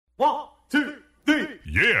1, 2, 3.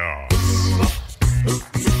 Yeah!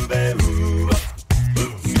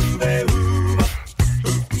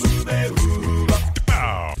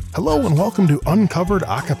 Hello and welcome to Uncovered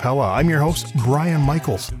Acapella. I'm your host, Brian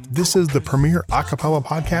Michaels. This is the premier acapella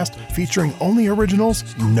podcast featuring only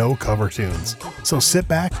originals, no cover tunes. So sit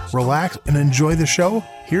back, relax, and enjoy the show.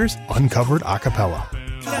 Here's Uncovered Acapella.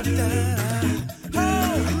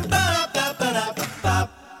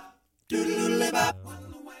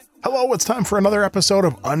 Hello, it's time for another episode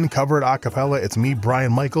of Uncovered Acapella. It's me,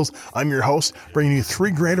 Brian Michaels. I'm your host, bringing you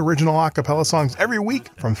 3 great original acapella songs every week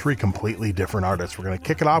from 3 completely different artists. We're going to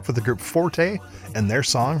kick it off with the group Forte and their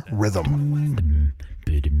song, Rhythm.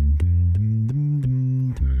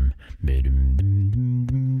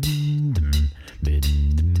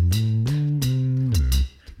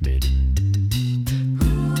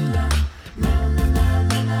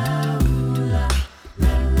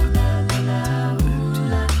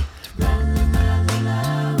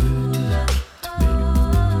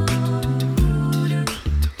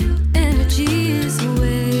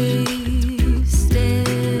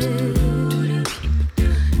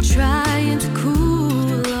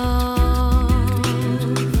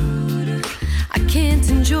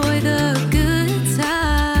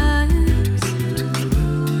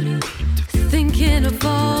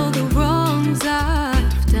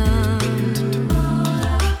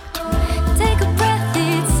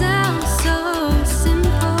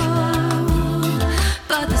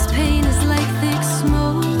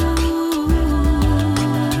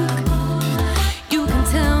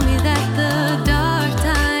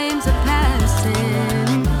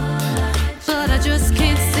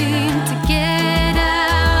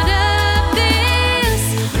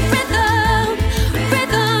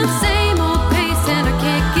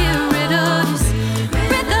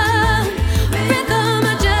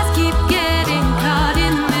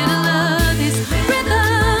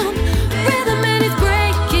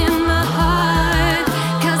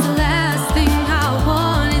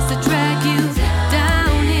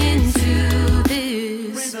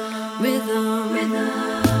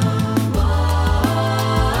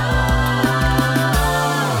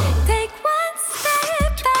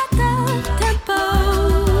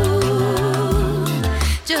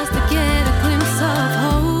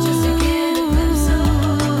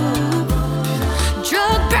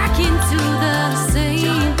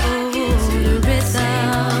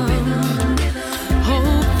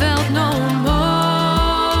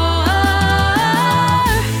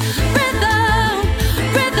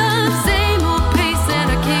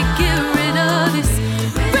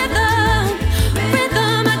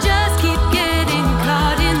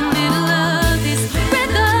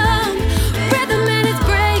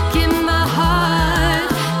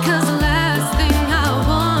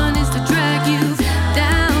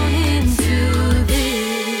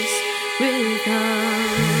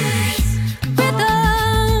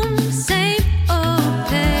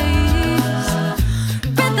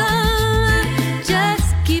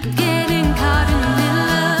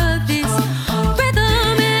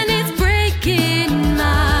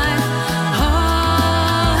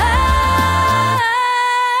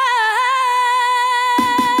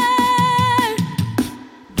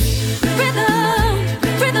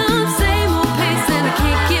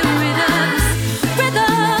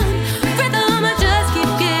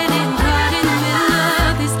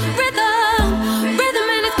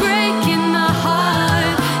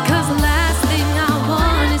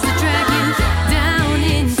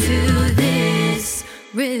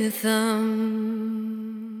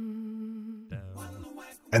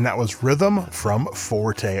 And that was Rhythm from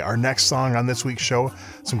Forte. Our next song on this week's show,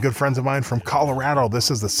 some good friends of mine from Colorado. This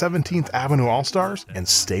is the 17th Avenue All-Stars and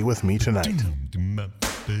Stay With Me Tonight.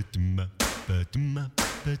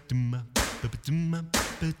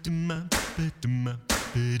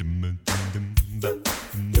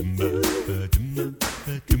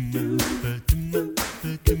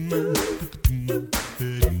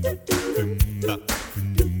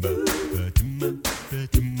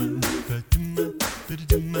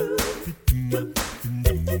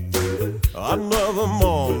 Another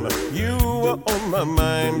morning, you were on my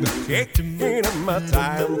mind, taking my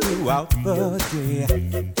time throughout the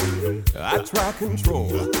day. I try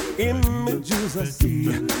control, images I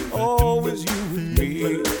see, always you with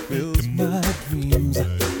me, fills my dreams.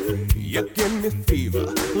 You give me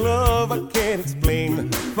fever, love I can't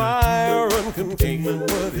explain, fire uncontained.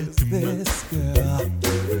 What is this, girl?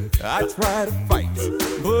 I try to fight,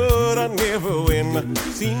 but I never win.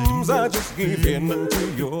 Seems I just give in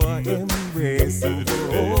to your embrace.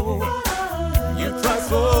 Oh, you try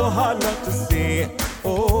so hard not to say,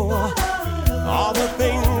 oh, all the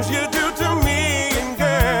things you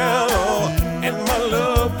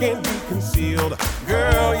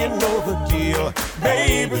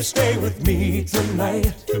Baby, stay with me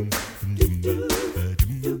tonight.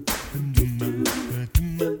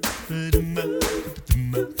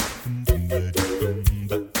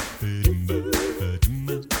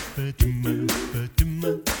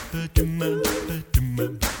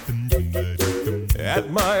 At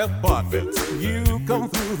my apartment, you come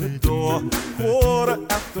through the door,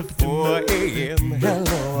 4:15 a.m.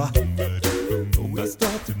 Hello. We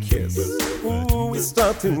start to kiss, ooh, we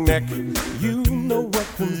start to neck. You know what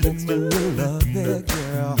comes next when you love that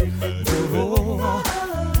girl. Oh,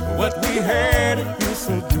 what we had, it feels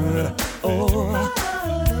so good. Oh,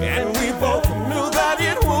 and we both knew that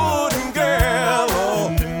it wouldn't, girl. Oh,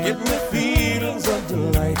 give me feelings of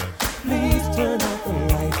delight. Please turn out the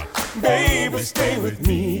light. Baby, stay with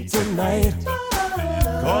me tonight.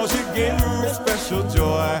 'Cause you give me special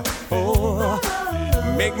joy. Oh,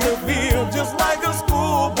 make me feel just like a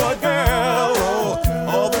schoolboy girl. Oh,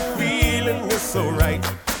 all the feeling is so right.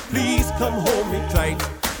 Please come hold me tight.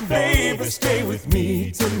 Baby, stay with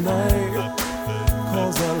me tonight.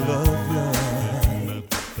 'Cause I love you.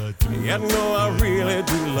 You know I really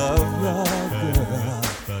do love you, girl.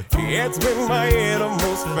 It's been my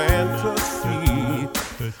innermost fantasy.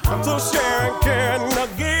 So share and care and I'll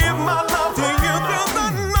give my love to you through the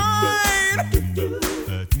night.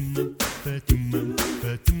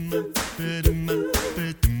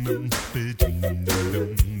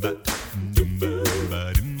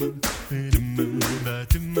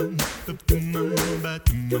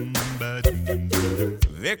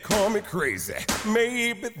 They call me crazy,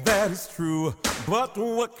 maybe that is true, but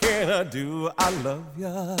what can I do? I love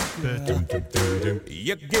ya, girl.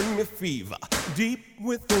 You give me fever deep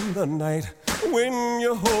within the night when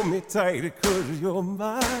you hold me tight, 'cause you're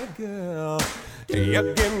my girl.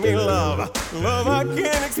 You give me love, love I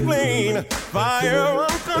can't explain, fire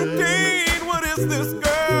uncontained. What is this,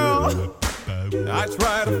 girl? I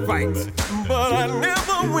try to fight, but I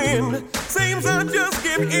never win. Seems I just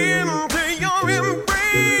give in to your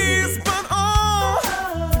embrace. But oh,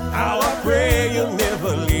 how I pray you'll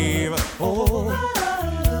never leave. Oh,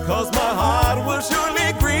 'cause my heart will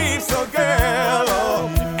surely grieve. So girl, oh,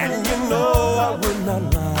 and you know I will not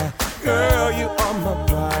lie. Girl, you are my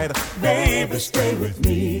bride. Baby, stay with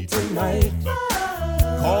me tonight.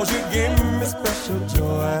 'Cause you give me special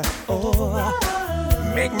joy. Oh,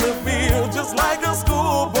 make me feel just like a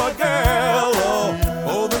schoolboy girl.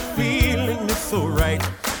 Oh, the feeling is so right.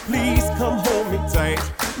 Please come hold me tight.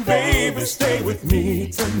 Baby, stay with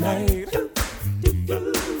me tonight.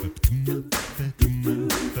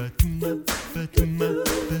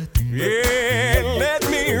 Yeah, let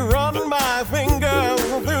me run my fingers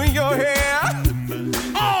through your hair.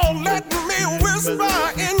 Oh, let me whisper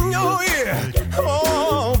in your ear.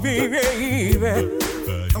 Oh, baby,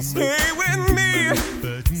 stay with me.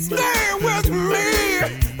 Stay with me.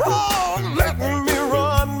 Oh, let me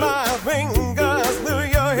run my fingers through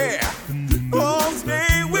your hair. Oh,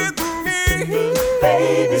 stay with me.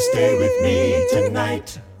 Baby, stay with me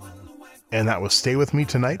tonight. And that was Stay With Me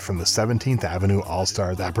Tonight from the 17th Avenue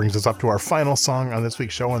All-Star. That brings us up to our final song on this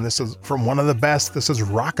week's show, and this is from one of the best. This is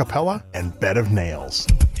Rockapella and Bed of Nails.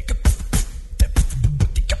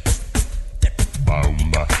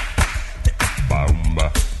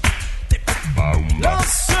 Lord,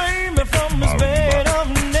 save me from this bed of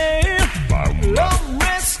nails. Lord,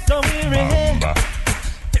 rest on weary head.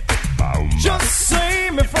 Just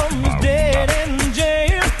save me from this dead end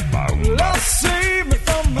jail. Lord, save me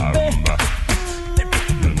from the bed.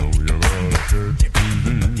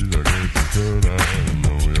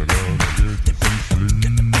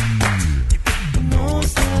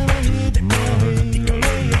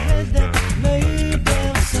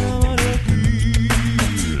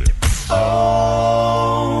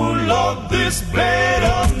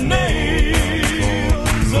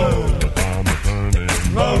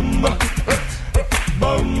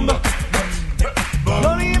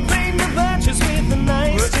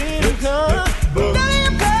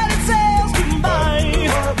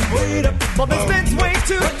 But this bed's way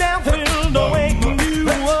too downhill to wake you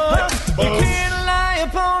up. You can't lie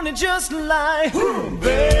upon it, just lie.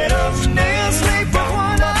 Bed of nails, sleep with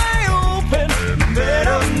one eye open. Bed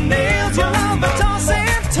of nails, you'll have to toss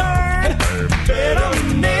and turn. Bed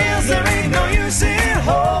of nails, there ain't no use in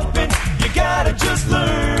hoping. You gotta just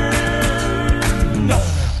learn. No.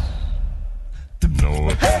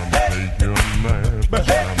 Hey, hey. But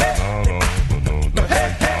hey, hey.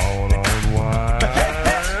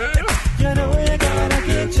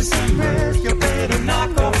 You better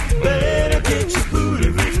knock off, better get your booty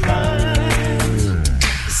reclined.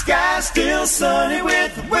 The sky's still sunny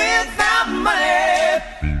without money.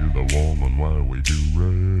 Feel the woman while we do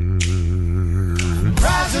it.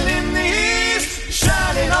 rising in the east,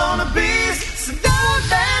 shining on the beast. So don't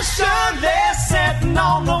let surely setting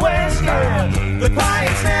on the west. The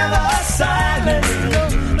quiet's never silent.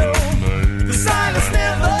 No. The silence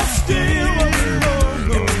never still.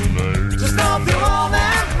 Just don't feel all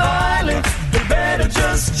that violence. You better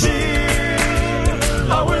just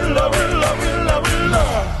chill. I will.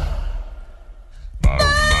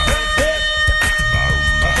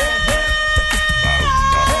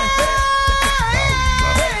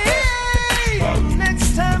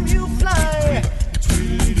 Next time you fly,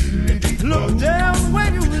 look down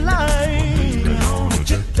when you lie.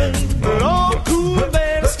 But all cool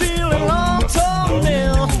band stealing long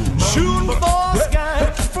toenail, shooting for the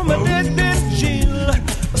sky from a dead chill.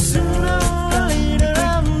 Sooner or later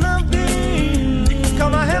I'm the bill.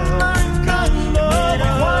 Come I have my gun, a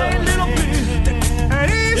quiet little bit, and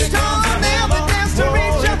each time never dance to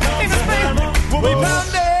reach up in the space. We'll be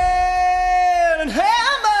pounding and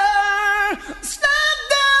hammer, step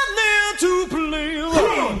down there to play.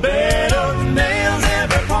 Bed of nails,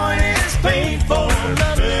 every point is painful.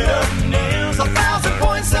 Bed of nails, 1,000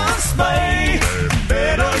 points of spray.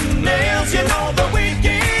 Bed of nails, you know the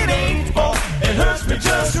wicked ain't full. It hurts me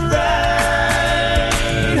just right.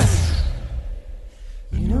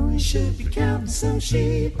 You know we should be counting some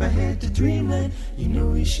sheep ahead to dreamland. You know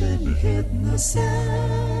we should be hitting the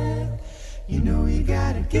side. You know you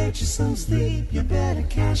gotta get you some sleep. You better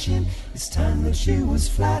cash in. It's time that you was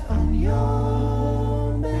flat on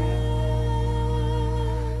your back.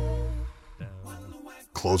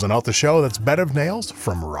 Closing out the show, that's Bed of Nails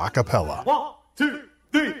from Rockapella. 1, 2,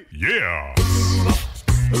 3. Yeah.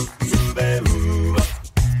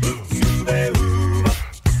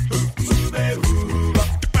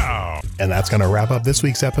 And that's going to wrap up this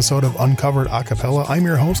week's episode of Uncovered Acapella. I'm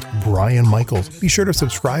your host, Brian Michaels. Be sure to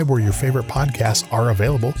subscribe where your favorite podcasts are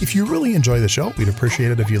available. If you really enjoy the show, we'd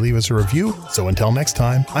appreciate it if you leave us a review. So until next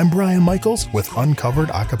time, I'm Brian Michaels with Uncovered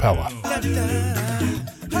Acapella.